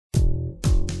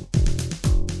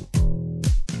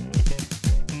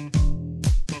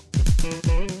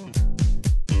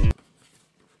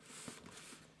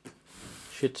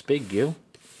Shit's big, you.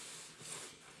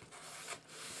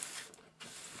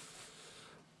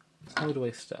 How do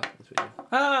I start this video?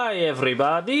 Hi,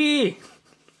 everybody!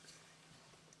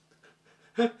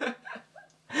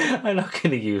 I'm not going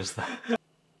to use that.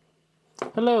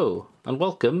 Hello, and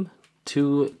welcome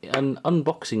to an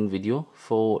unboxing video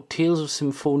for Tales of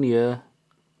Symphonia.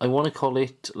 I want to call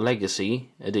it Legacy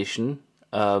Edition,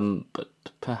 but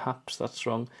perhaps that's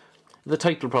wrong. The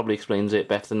title probably explains it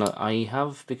better than I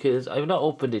have, because I've not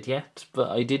opened it yet,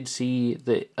 but I did see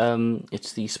that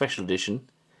it's the special edition,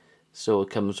 so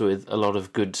it comes with a lot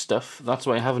of good stuff. That's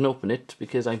why I haven't opened it,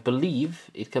 because I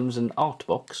believe it comes in an art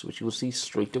box, which you will see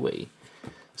straight away.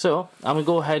 So, I'm going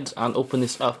to go ahead and open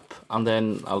this up, and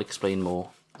then I'll explain more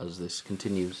as this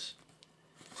continues.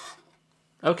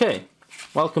 Okay,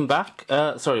 welcome back.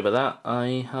 Sorry about that,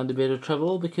 I had a bit of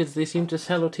trouble, because they seem to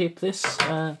sellotape this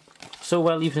so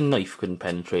well even a knife couldn't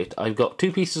penetrate. I've got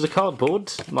two pieces of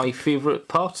cardboard, my favourite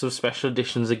parts of special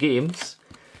editions of games.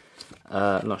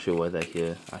 Not sure why they're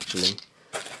here, actually.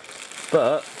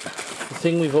 But, the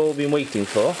thing we've all been waiting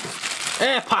for...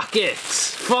 Air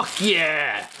packets! Fuck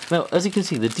yeah! Now, as you can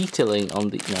see, the detailing on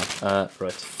the... No,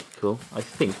 right, cool. I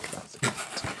think that's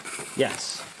it.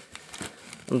 Yes.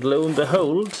 And lo and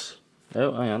behold...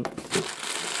 Oh, hang on.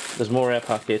 There's more air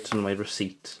packets and my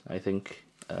receipt, I think.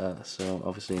 So,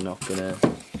 obviously not gonna...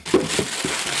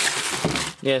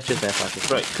 Yeah, it's just air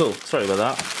packets. Right, cool. Sorry about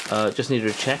that. Just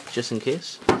needed to check, just in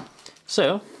case.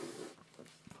 So,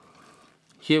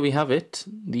 here we have it.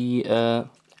 The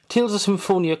Tales of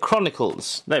Symphonia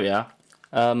Chronicles. There we are.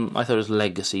 I thought it was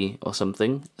Legacy or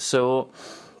something. So,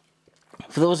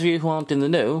 for those of you who aren't in the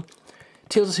know,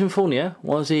 Tales of Symphonia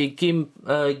was a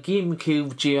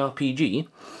GameCube JRPG,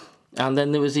 and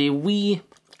then there was a Wii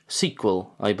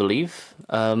sequel, I believe,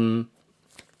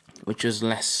 which was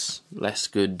less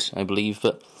good, I believe.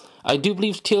 But I do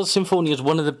believe Tales of Symphonia is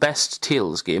one of the best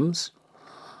Tales games.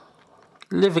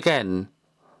 Live again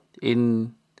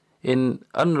in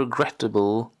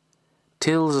unregrettable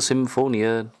Tales of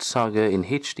Symphonia Saga in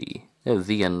HD. Oh,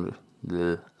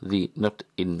 not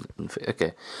in.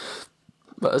 Okay,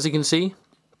 but as you can see,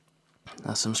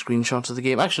 that's some screenshots of the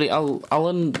game. Actually, I'll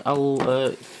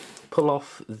pull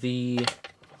off the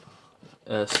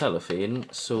cellophane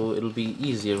so it'll be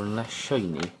easier and less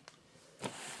shiny,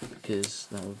 because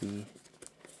that will be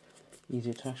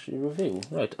easier to actually review.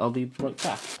 Right, I'll be right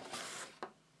back.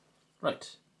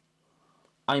 Right,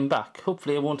 I'm back.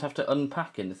 Hopefully I won't have to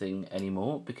unpack anything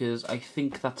anymore, because I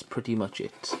think that's pretty much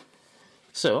it.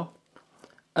 So,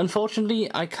 unfortunately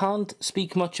I can't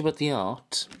speak much about the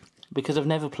art, because I've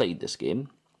never played this game.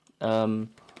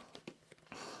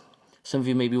 Some of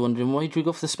you may be wondering, why did you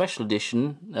go for the special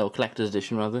edition, or collector's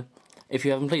edition rather, if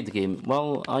you haven't played the game?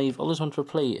 Well, I've always wanted to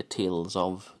play a Tales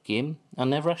of game, and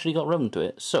never actually got round to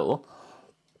it. So,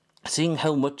 seeing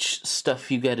how much stuff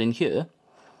you get in here,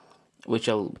 which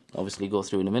I'll obviously go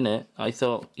through in a minute, I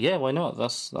thought, yeah, why not?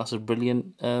 That's a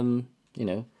brilliant, you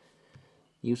know,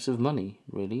 use of money,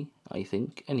 really, I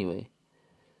think. Anyway,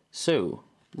 so,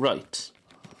 right.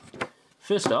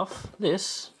 First off,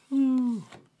 this...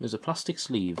 There's a plastic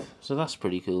sleeve, so that's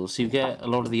pretty cool. So you get a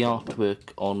lot of the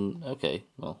artwork on, okay,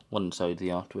 well, one side of the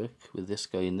artwork with this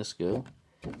guy and this girl.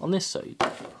 On this side,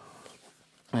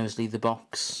 obviously the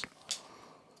box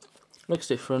looks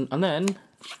different, and then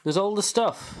there's all the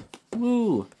stuff.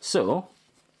 Woo! So,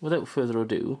 without further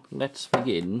ado, let's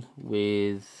begin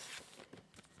with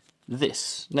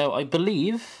this. Now, I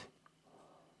believe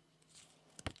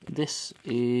this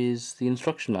is the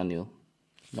instruction manual.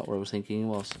 Not what I was thinking it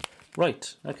was.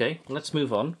 Right, okay, let's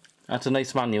move on. That's a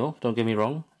nice manual, don't get me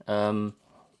wrong.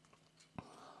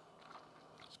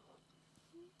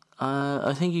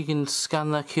 I think you can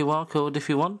scan that QR code if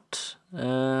you want.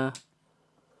 If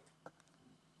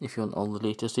you want all the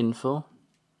latest info.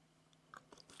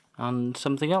 And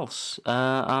something else.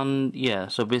 And yeah,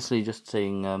 so basically just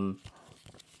saying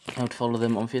how to follow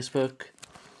them on Facebook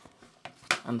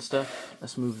and stuff.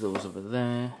 Let's move those over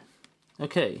there.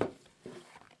 Okay.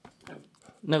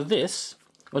 Now this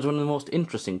was one of the most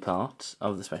interesting parts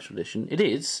of the special edition. It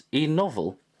is a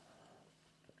novel.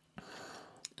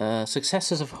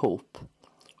 Successors of Hope.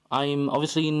 I'm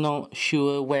obviously not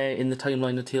sure where in the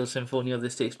timeline of Tales of Symphonia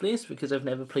this takes place, because I've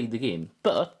never played the game.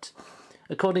 But,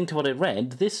 according to what I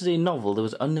read, this is a novel that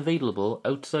was unavailable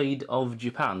outside of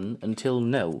Japan until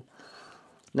now.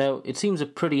 Now, it seems a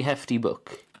pretty hefty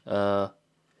book. And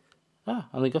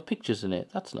they got pictures in it.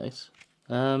 That's nice.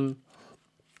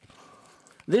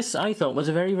 This, I thought, was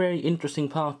a very, very interesting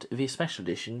part of a special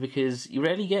edition, because you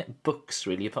rarely get books,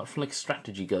 really, apart from, like,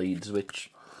 strategy guides, which,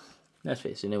 let's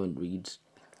face it, no one reads.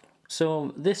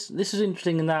 So this is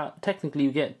interesting in that technically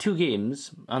you get 2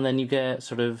 games, and then you get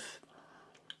sort of,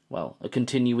 well, a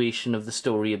continuation of the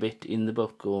story a bit in the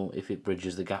book, or if it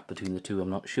bridges the gap between the two, I'm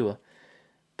not sure.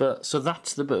 But so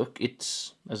that's the book.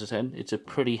 It's, as I said, it's a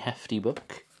pretty hefty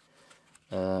book,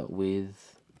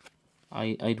 with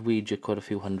I'd wager quite a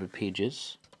few hundred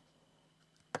pages.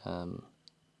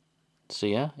 So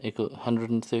yeah, it got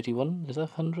 131. Is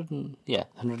that 100? Yeah,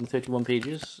 131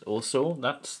 pages or so.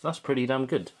 That's pretty damn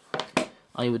good,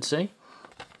 I would say.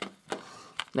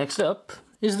 Next up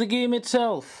is the game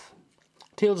itself,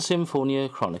 Tales of Symphonia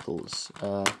Chronicles.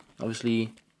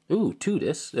 Obviously, ooh, 2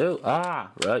 discs. Oh,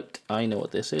 right. I know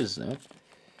what this is now.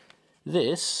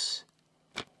 This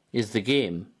is the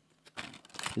game.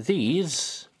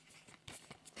 These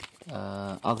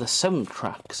are the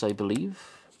soundtracks, I believe.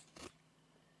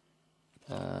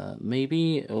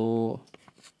 Maybe, or...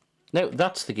 No,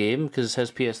 that's the game, because it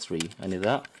says PS3, I knew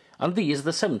that. And these are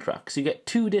the soundtracks. You get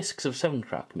 2 discs of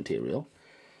soundtrack material,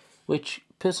 which,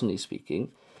 personally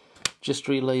speaking, just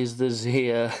realised there's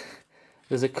a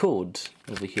code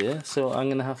over here, so I'm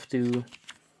going to have to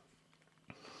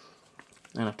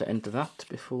enter that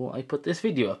before I put this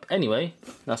video up. Anyway,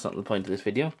 that's not the point of this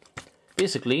video.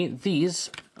 Basically, these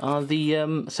are the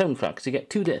soundtracks. You get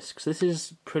 2 discs. This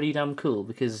is pretty damn cool,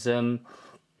 because if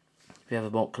you ever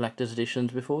bought collector's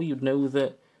editions before, you'd know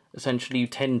that essentially you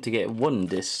tend to get 1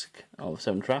 disc of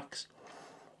soundtracks,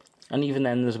 and even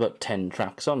then there's about 10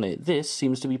 tracks on it. This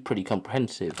seems to be pretty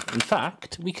comprehensive. In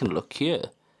fact, we can look here.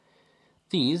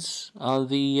 These are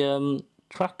the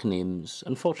track names.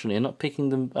 Unfortunately, I'm not picking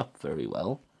them up very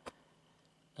well.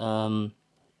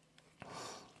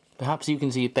 Perhaps you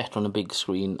can see it better on a big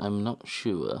screen, I'm not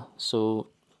sure. So,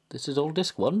 this is all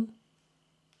disc 1?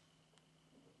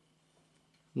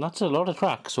 And that's a lot of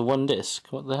tracks for 1 disc,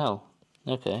 what the hell?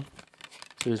 Okay,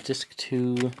 so it's disc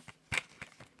 2.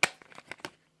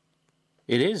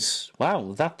 It is,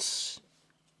 wow, that's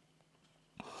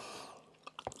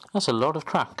a lot of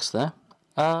tracks there.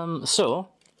 So,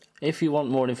 if you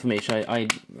want more information, I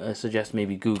suggest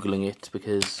maybe Googling it,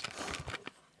 because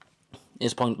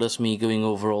it's pointless me going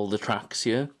over all the tracks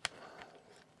here.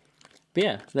 But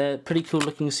yeah, they're pretty cool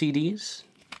looking CDs.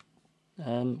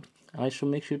 I shall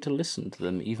make sure to listen to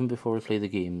them even before I play the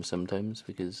game sometimes,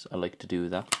 because I like to do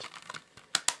that.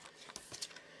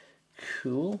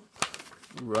 Cool.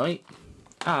 Right.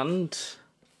 And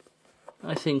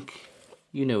I think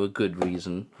you know a good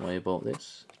reason why I bought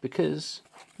this. It's because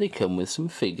they come with some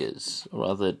figures, or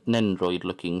rather Nendroid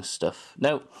looking stuff.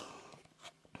 Now,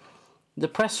 the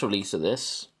press release of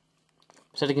this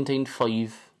said it contained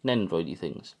 5 Nendroid-y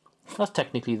things. That's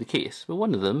technically the case, but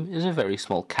one of them is a very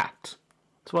small cat.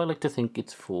 So I like to think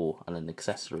it's for an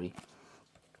accessory.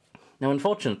 Now,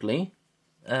 unfortunately,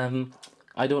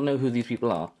 I don't know who these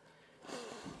people are.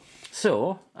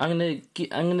 So I'm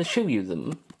gonna show you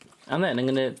them, and then I'm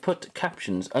gonna put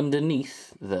captions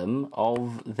underneath them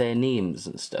of their names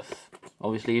and stuff.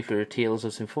 Obviously, if you're a Tales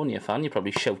of Symphonia fan, you're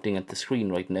probably shouting at the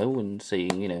screen right now and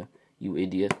saying, you know, you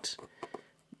idiot.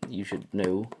 You should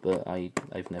know, but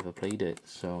I've never played it,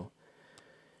 so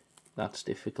that's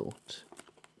difficult.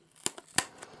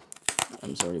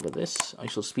 I'm sorry about this. I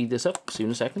shall speed this up soon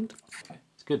a second.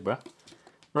 It's good, bruh.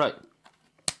 Right.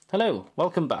 Hello,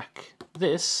 welcome back.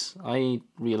 This, I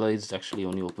realised, actually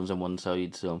only opens on one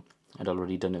side, so I'd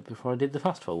already done it before I did the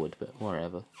fast forward, but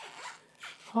whatever.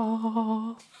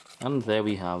 Ah. And there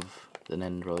we have the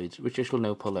Nendroids, which I shall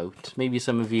now pull out. Maybe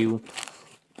some of you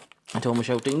at home are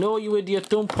shouting, "No, you idiot,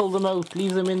 don't pull them out,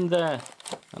 leave them in there,"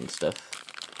 and stuff.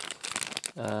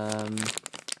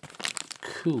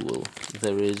 Cool.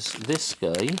 There is this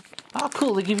guy. Ah,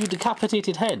 cool, they give you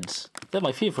decapitated heads. They're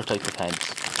my favourite type of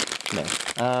heads. No.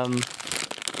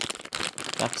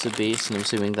 That's a base, and I'm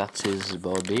assuming that's his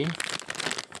body.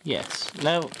 Yes.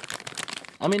 Now,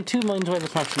 I'm in 2 minds whether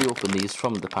to actually open these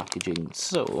from the packaging,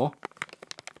 so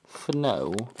for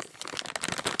now,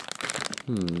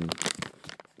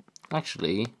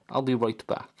 actually, I'll be right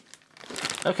back.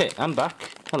 Okay, I'm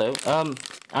back. Hello.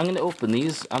 I'm going to open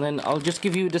these, and then I'll just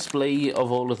give you a display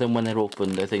of all of them when they're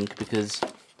opened, I think, because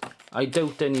I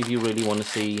doubt any of you really want to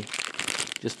see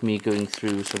just me going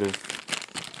through sort of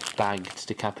bagged,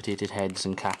 decapitated heads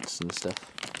and cats and stuff.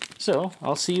 So,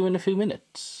 I'll see you in a few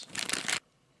minutes.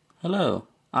 Hello.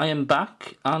 I am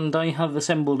back, and I have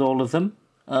assembled all of them.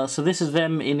 So this is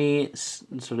them in a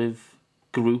sort of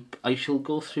group. I shall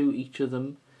go through each of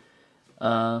them.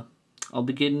 I'll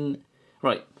begin...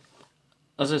 Right.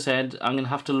 As I said, I'm going to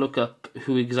have to look up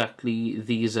who exactly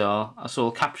these are, so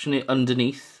I'll caption it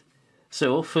underneath.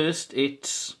 So, first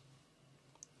it's...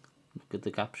 Look at the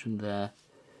caption there.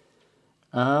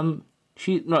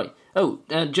 Right. Oh,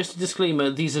 just a disclaimer,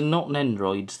 these are not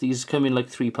Nendroids. These come in like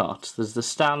 3 parts. There's the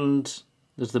stand,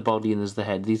 there's the body, and there's the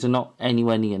head. These are not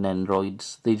anywhere near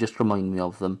Nendroids. They just remind me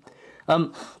of them.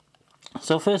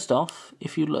 So first off,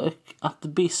 if you look at the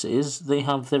bases, they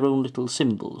have their own little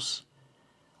symbols.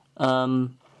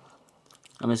 I'm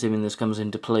assuming this comes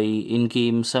into play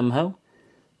in-game somehow.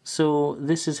 So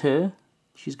this is her.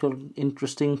 She's got an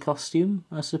interesting costume,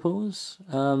 I suppose.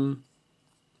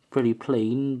 Pretty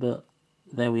plain, but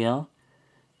there we are.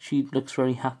 She looks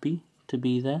very happy to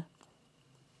be there.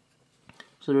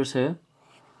 So there's her.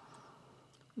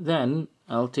 Then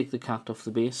I'll take the cat off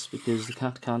the base because the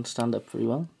cat can't stand up very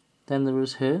well. Then there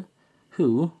is her,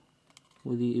 who,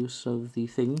 with the use of the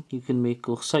thing, you can make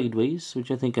go sideways, which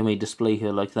I think I may display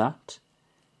her like that.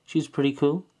 She's pretty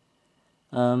cool.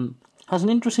 Has an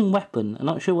interesting weapon. I'm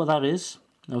not sure what that is,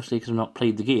 obviously because I've not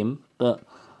played the game, but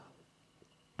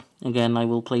again, I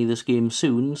will play this game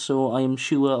soon, so I am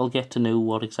sure I'll get to know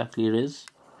what exactly it is.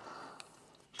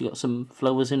 She got some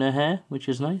flowers in her hair, which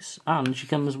is nice, and she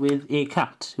comes with a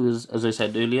cat, who is, as I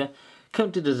said earlier,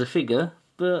 counted as a figure,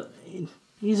 but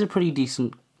he's a pretty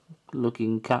decent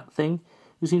looking cat thing,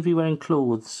 who seems to be wearing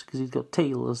clothes, because he's got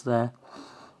tails there.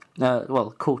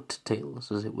 Well, coat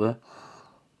tails, as it were.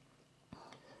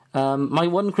 My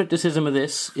one criticism of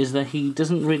this is that he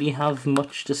doesn't really have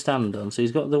much to stand on, so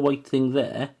he's got the white thing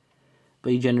there,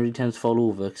 but he generally tends to fall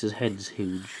over because his head's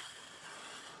huge.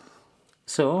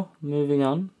 So, moving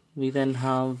on, we then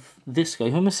have this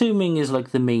guy, who I'm assuming is like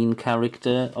the main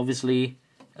character. Obviously,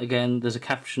 again, there's a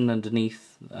caption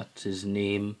underneath, that's his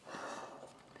name.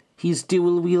 He's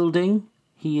dual wielding,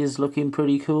 he is looking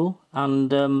pretty cool,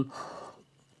 and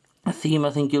a theme I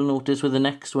think you'll notice with the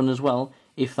next one as well,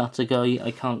 if that's a guy,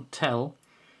 I can't tell.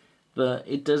 But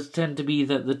it does tend to be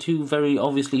that the two very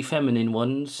obviously feminine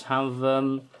ones have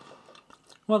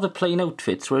rather plain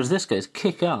outfits, whereas this guy's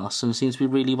kick-ass and seems to be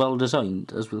really well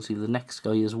designed, as we'll see the next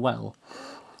guy as well.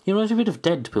 He reminds me a bit of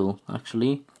Deadpool,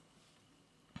 actually.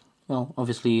 Well,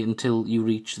 obviously until you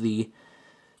reach the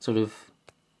sort of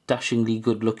dashingly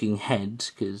good-looking head,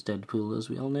 because Deadpool, as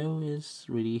we all know, is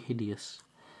really hideous.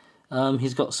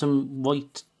 He's got some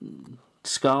white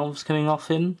scarves coming off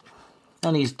him,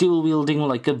 and he's dual wielding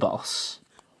like a boss.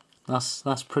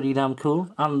 That's pretty damn cool.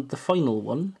 And the final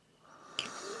one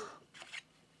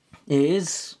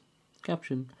is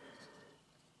caption.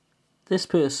 This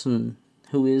person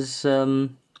who is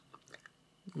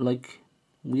like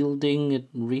wielding a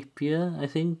rapier, I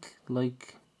think,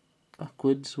 like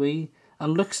backwards way,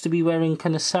 and looks to be wearing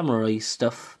kind of samurai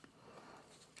stuff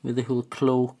with the whole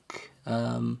cloak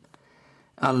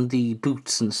and the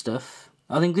boots and stuff.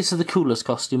 I think this is the coolest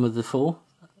costume of the 4.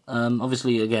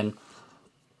 Obviously, again,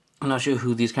 I'm not sure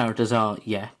who these characters are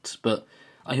yet, but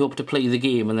I hope to play the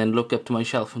game and then look up to my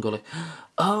shelf and go like,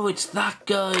 oh, it's that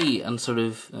guy! And sort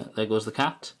of, there goes the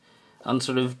cat, and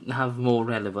sort of have more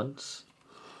relevance.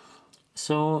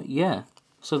 So, yeah.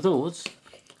 So those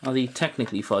are the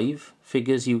technically 5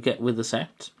 figures you get with the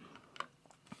set.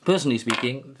 Personally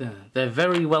speaking, they're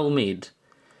very well made.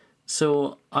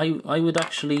 So I would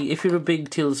actually, if you're a big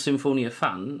Tales of Symphonia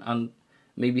fan, and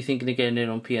maybe thinking of getting it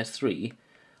on PS3,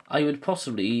 I would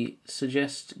possibly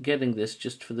suggest getting this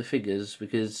just for the figures,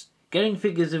 because getting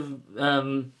figures of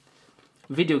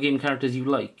video game characters you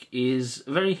like is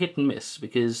very hit and miss,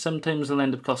 because sometimes they'll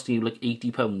end up costing you like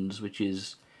 £80, which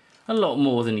is a lot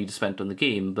more than you'd spent on the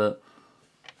game, but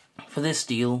for this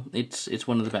deal, it's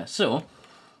one of the best. So,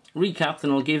 recap,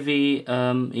 then I'll give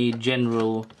a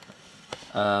general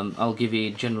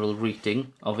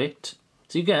rating of it.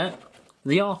 So you get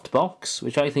the art box,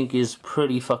 which I think is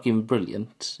pretty fucking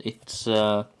brilliant. It's,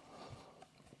 I'm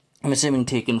assuming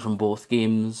taken from both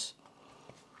games.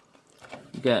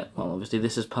 You get, well, obviously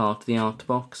this is part of the art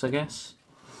box, I guess.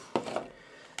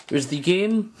 There's the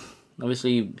game,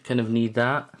 obviously you kind of need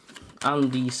that.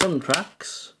 And the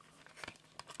soundtracks.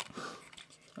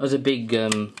 There's a big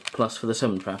plus for the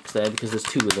soundtracks there, because there's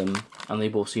 2 of them, and they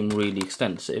both seem really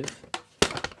extensive.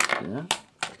 Yeah.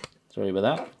 Sorry about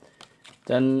that.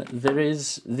 Then there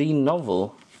is the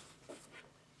novel,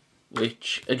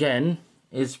 which again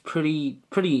is pretty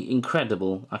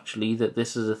incredible actually that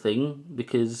this is a thing,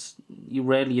 because you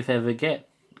rarely if ever get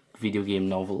video game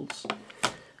novels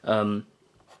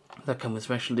that come with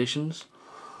special editions.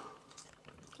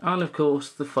 And of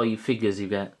course the 5 figures you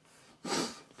get.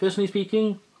 Personally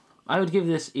speaking, I would give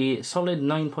this a solid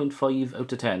 9.5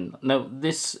 out of 10. Now,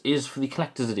 this is for the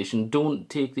collector's edition. Don't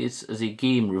take this as a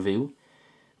game review,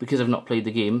 because I've not played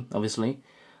the game, obviously.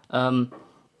 But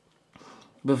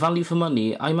value for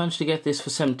money, I managed to get this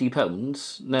for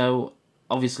 £70. Now,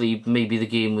 obviously, maybe the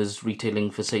game was retailing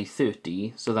for, say,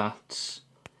 30, so that's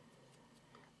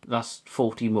that's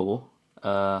 40 more.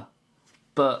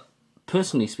 But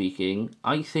personally speaking,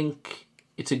 I think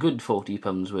it's a good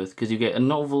 £40 worth, because you get a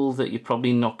novel that you're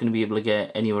probably not going to be able to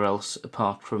get anywhere else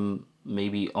apart from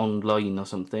maybe online or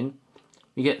something.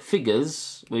 You get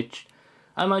figures, which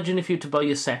I imagine if you were to buy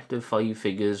a set of 5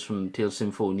 figures from Tales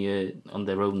Symphonia on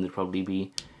their own, they'd probably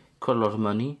be quite a lot of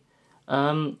money.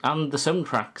 And the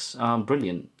soundtracks are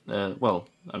brilliant. Well,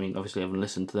 I mean, obviously I haven't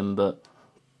listened to them, but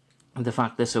the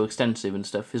fact they're so extensive and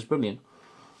stuff is brilliant.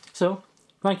 So,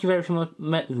 thank you very much.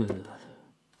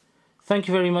 Thank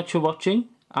you very much for watching,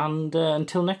 and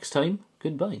until next time,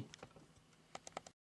 goodbye.